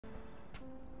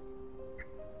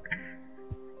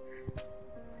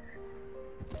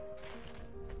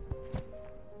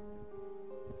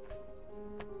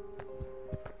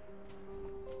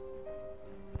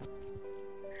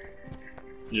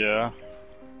Yeah.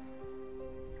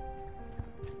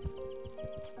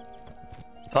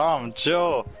 Tom,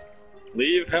 chill.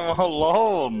 Leave him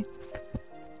alone.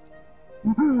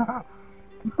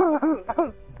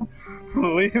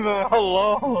 Leave him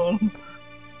alone.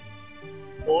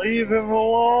 Leave him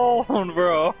alone,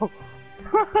 bro.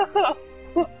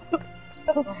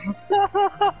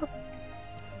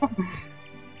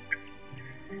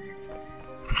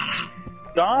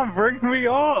 Dom brings me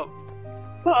up.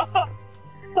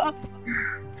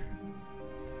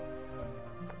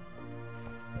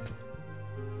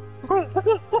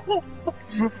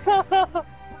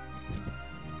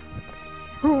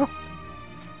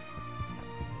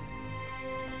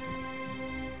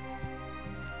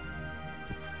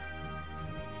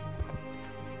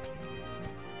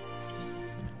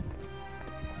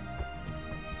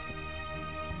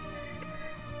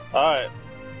 Alright.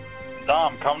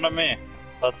 Dom, come to me.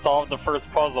 Let's solve the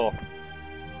first puzzle.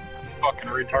 Fucking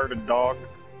retarded dog.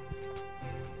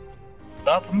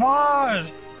 That's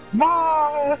mine!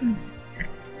 Mine!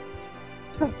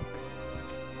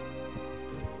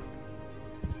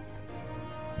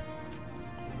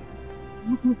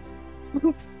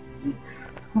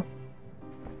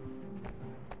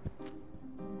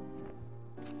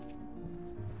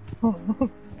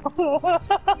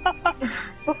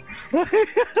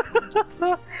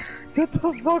 Get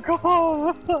the fuck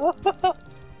off!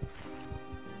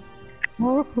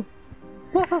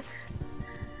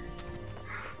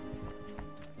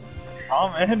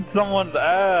 I'm in someone's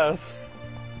ass!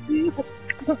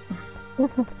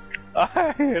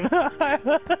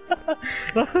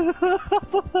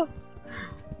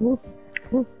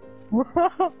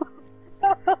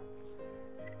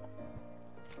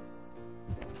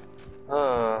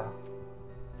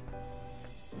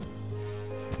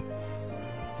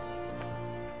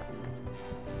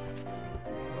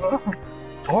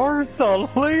 Parsa,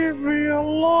 leave me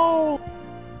alone!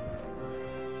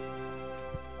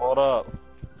 What up?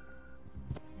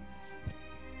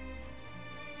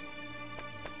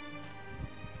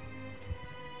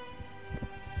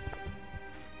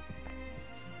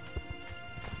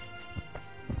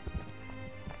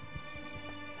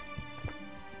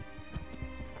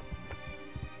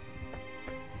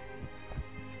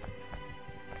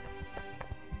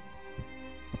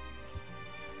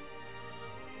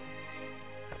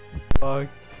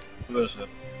 Listen.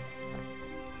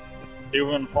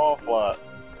 Human fall flat.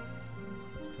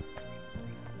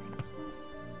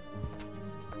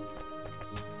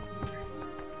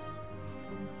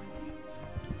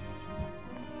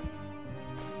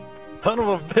 Son of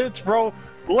a bitch, bro!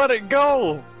 Let it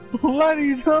go! Let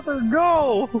each other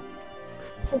go!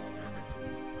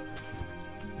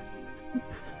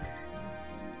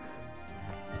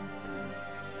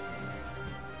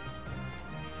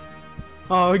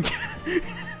 Oh,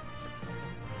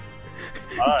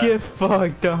 get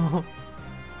fucked up.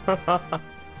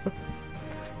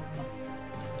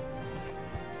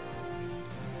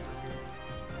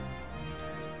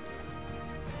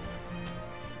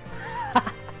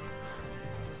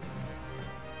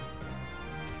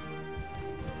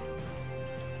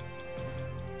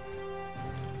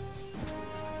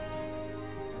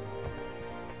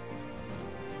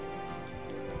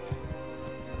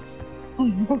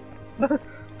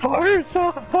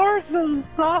 Parsa,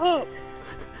 stop!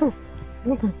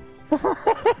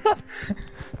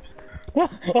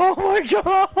 Oh my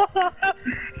god!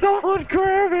 Someone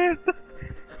grab it!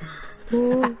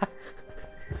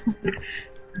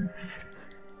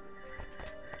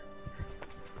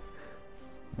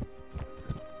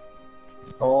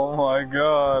 Oh my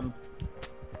god.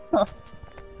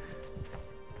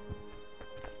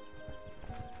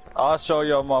 I'll show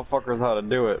y'all motherfuckers how to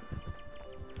do it.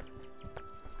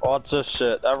 Watch this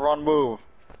shit. Everyone move.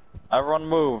 Everyone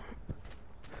move.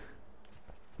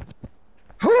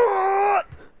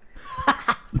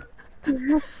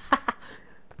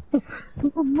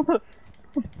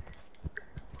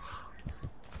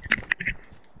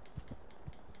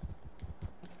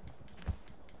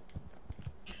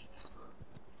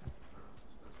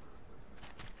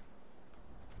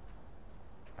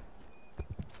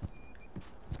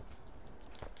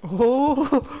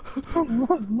 Oh!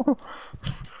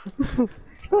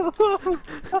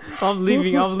 I'm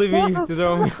leaving you to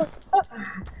throw me.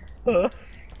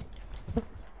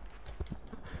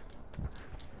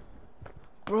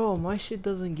 Bro, my shit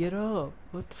doesn't get up.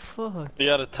 What the fuck? You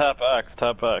gotta tap X,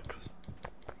 tap X.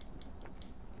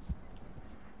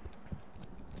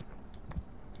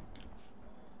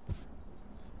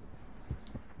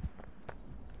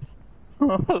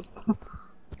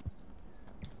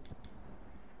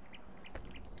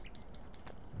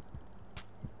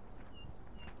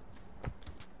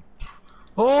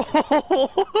 Oh!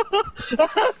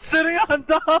 Sitting on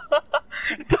Dom!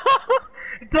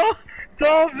 Dom!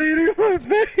 Dom's eating my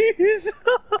face!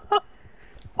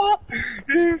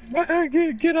 You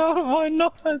faggot, get out of my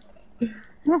nuts!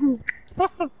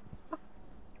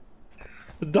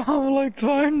 Dom likes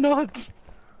my nuts!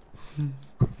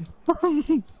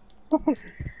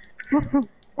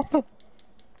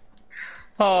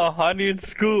 Oh, I need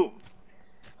scoop.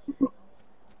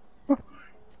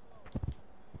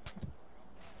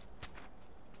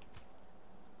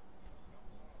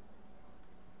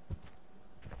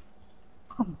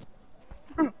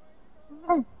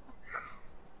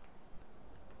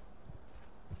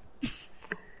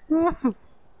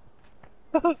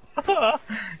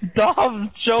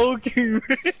 Dom's choking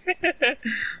me.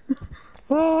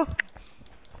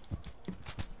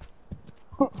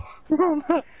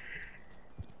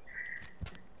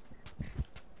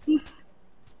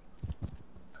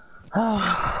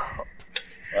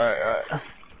 Alright.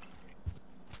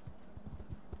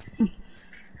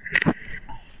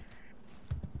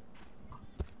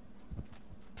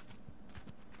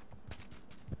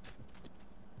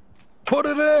 Put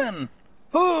it in!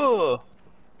 Oh!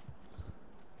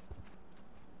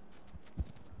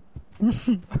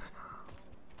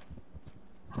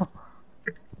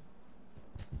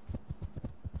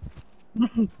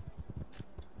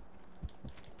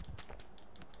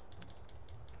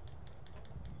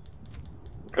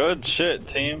 Good shit,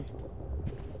 team.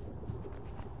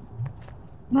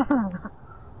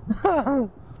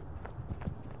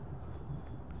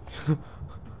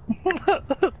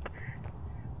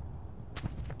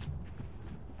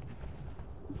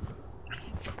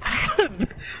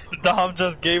 Dom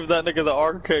just gave that nigga the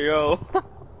RKO.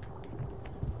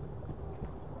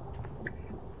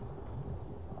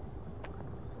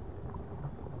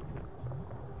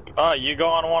 Alright, you go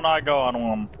on one, I go on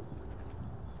one.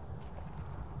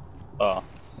 Oh.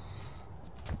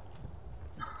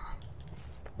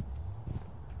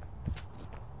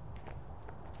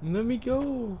 Let me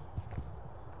go.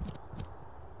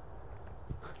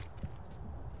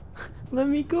 Let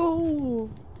me go.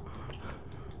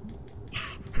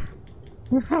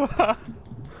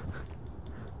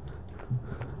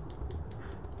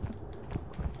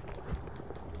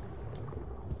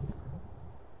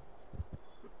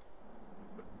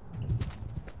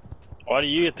 Why do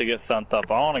you get to get sent up?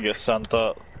 I want to get sent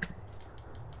up.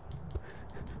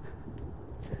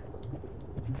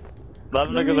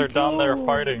 Them niggas are down there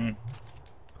fighting.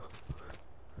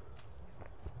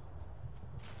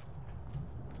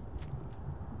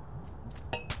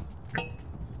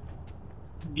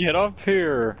 Get up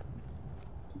here.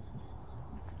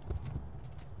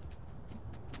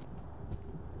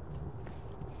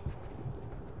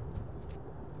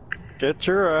 Get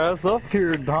your ass up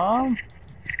here, Dom.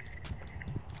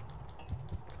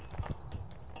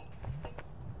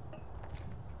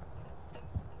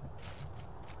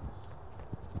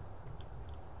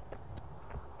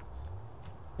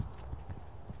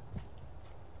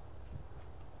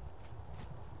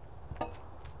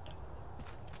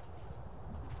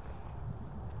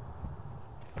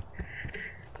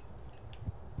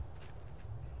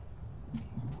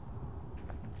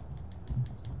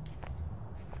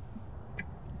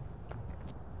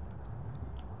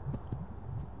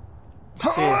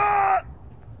 Hey.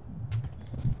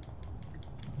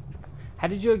 How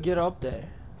did you get up there?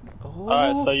 Oh.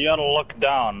 Alright, so you gotta look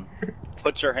down.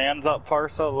 Put your hands up,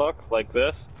 Parsa, look, like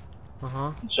this.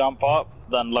 Uh-huh. Jump up,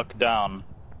 then look down.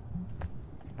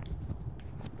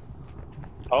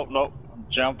 Oh, nope.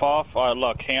 Jump off, alright,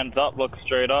 look, hands up, look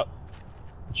straight up.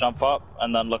 Jump up,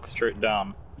 and then look straight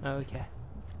down. Okay.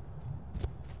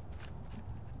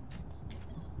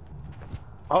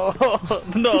 Oh,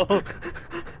 no!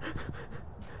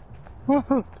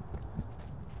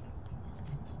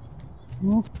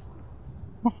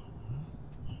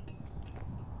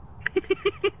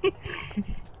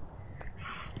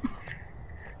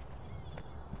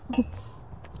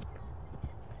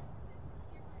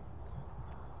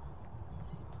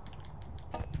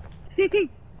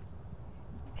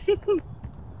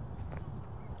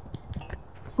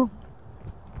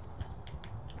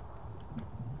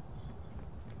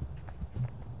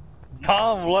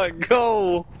 Tom, let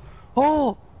go!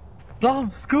 Oh! Dom,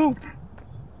 scoop!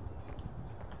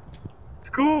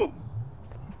 Scoop!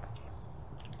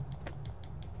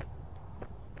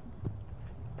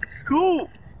 Scoop!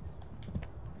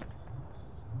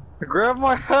 Grab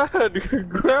my head!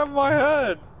 Grab my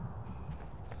head!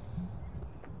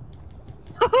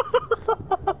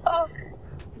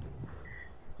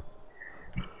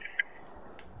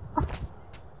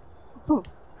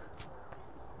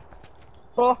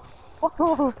 Oh.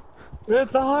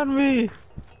 It's on me!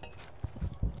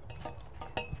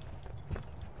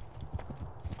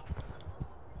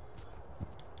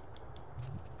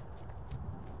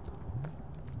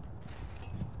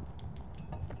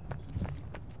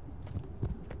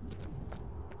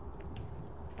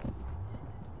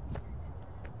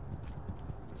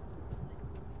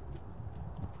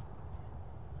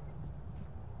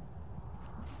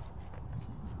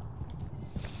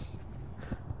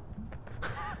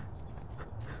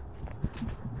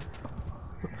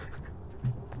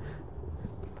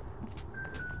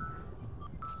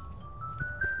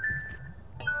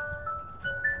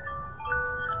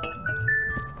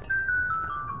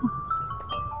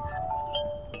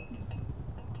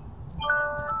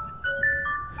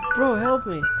 Bro, help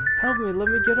me. Help me. Let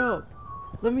me get up.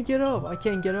 Let me get up. I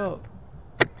can't get up.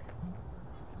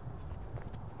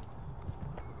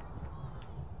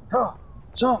 Oh,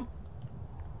 jump!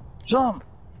 Jump!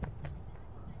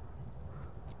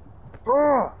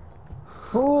 Oh!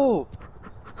 Oh!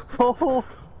 Oh!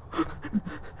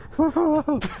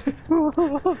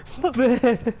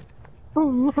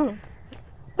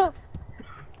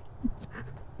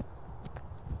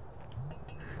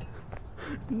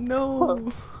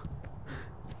 No.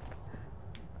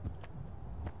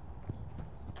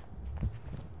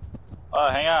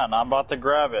 Hang on, I'm about to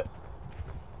grab it.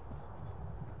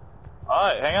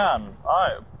 Alright, hang on.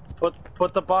 Alright,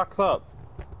 put the box up.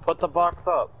 Put the box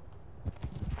up.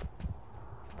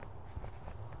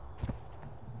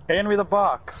 Hand me the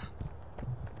box.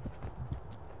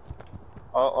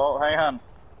 Oh, hang on.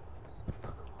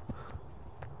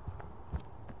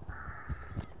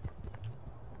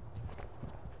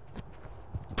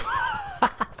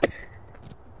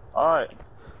 Alright.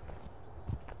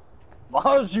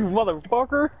 Maj, you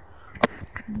motherfucker!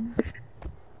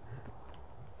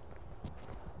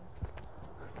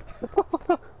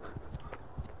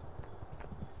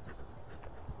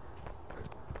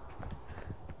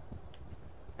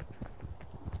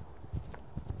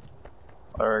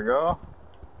 There we go.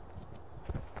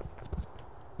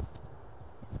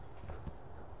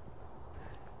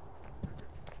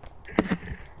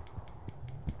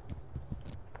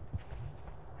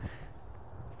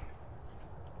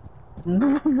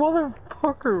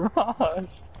 Motherfucker, Raj.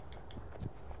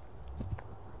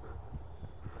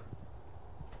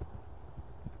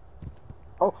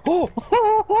 Oh,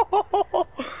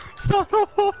 son of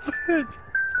a bitch!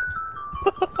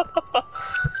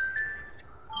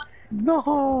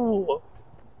 No!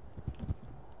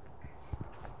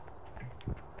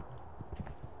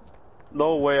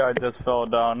 No way I just fell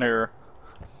down here.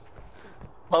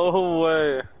 No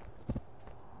way.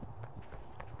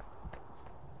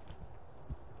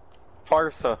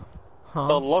 Parsa. Huh?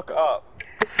 So look up.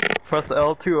 Press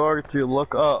L2R to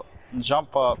look up.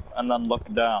 Jump up and then look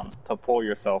down to pull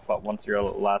yourself up once you're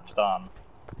latched on.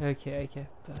 Okay.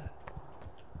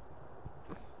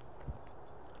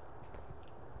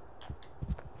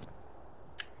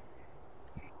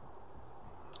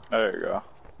 There you go.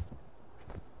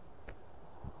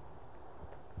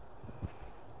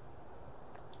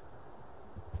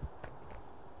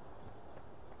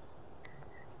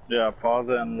 Yeah, pause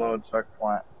it and load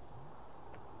checkpoint.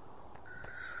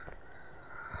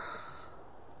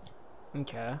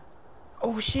 Okay.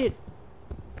 Oh shit.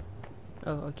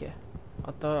 Oh, okay.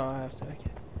 I thought I have to.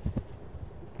 Okay.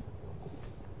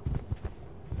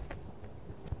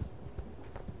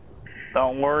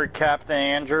 Don't worry, Captain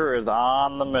Andrew is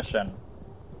on the mission.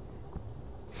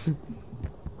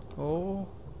 Oh.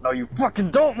 No, you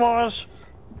fucking don't, Mosh!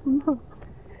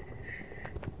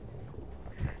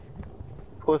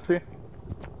 Pussy.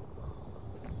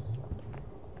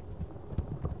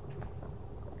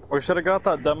 We should have got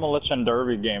that Demolition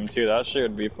Derby game too. That shit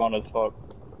would be fun as fuck.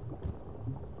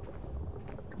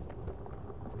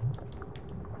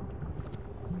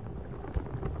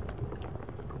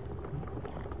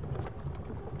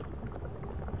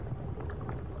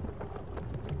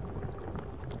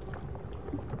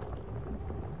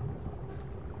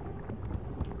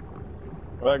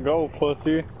 Let go,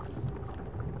 pussy.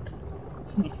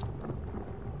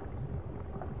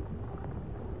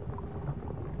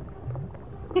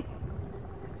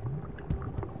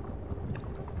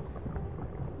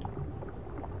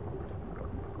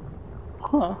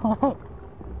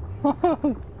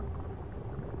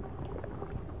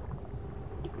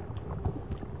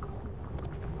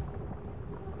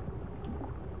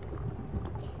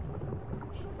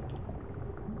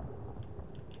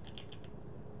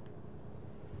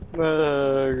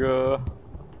 There you go.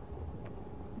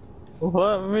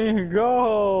 Let me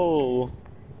go.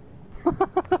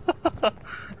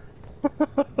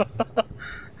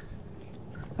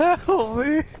 Help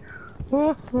me.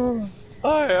 Alright,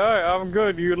 I'm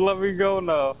good. You let me go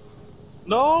now.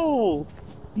 No!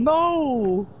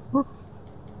 No!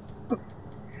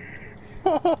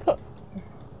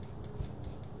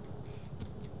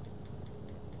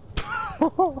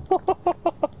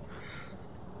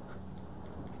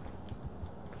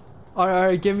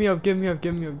 Alright, give me up, give me up,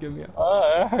 give me up, give me up.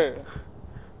 Alright.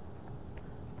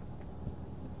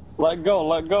 Let go,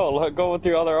 let go, let go with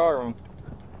your other arm.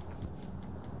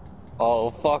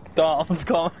 Oh fuck, Dom's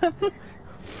coming.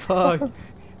 Fuck.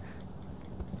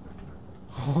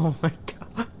 Oh my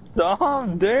god.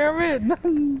 Dom, damn it!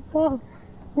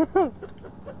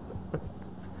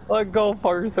 Let go,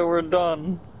 Parsa, we're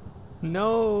done.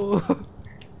 No.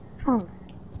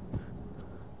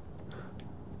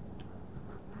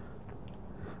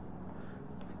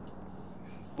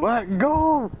 Let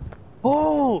go!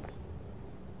 Oh!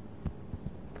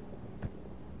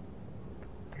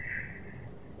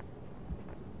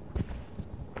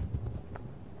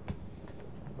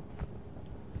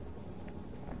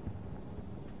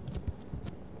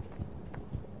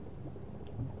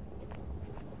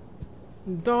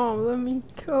 Dom, let me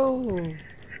go.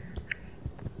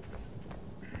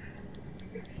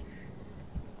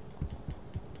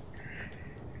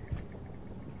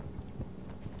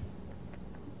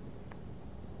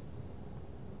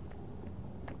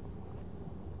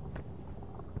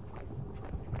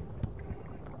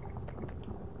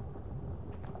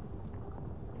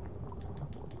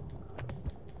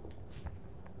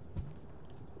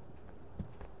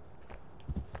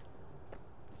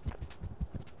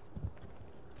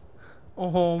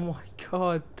 Oh my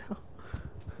god.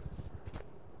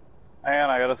 Man,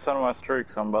 I gotta send my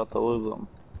streaks, I'm about to lose them.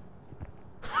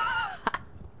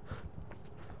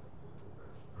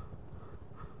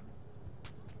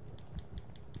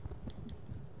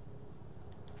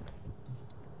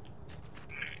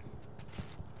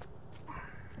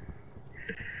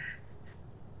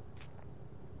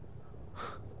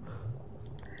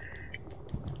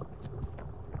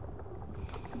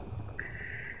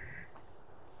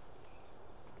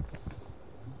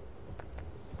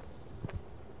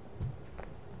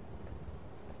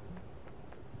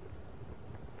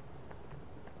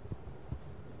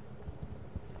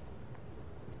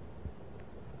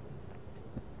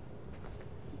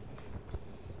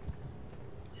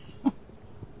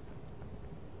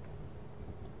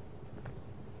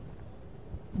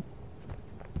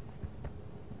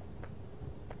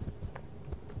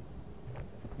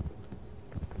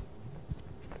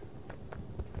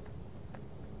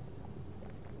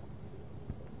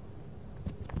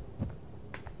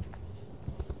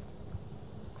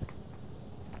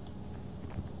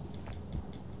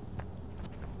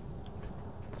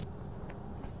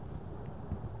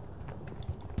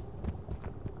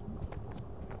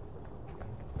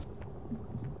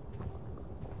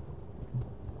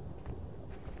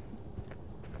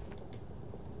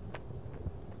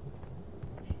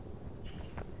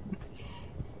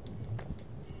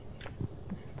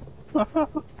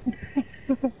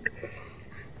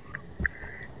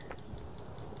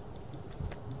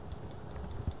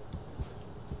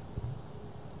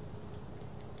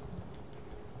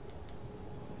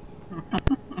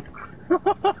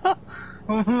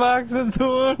 Max into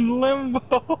a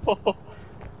limbo.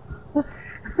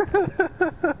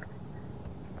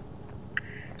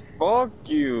 Fuck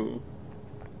you.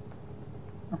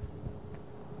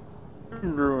 You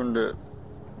ruined it.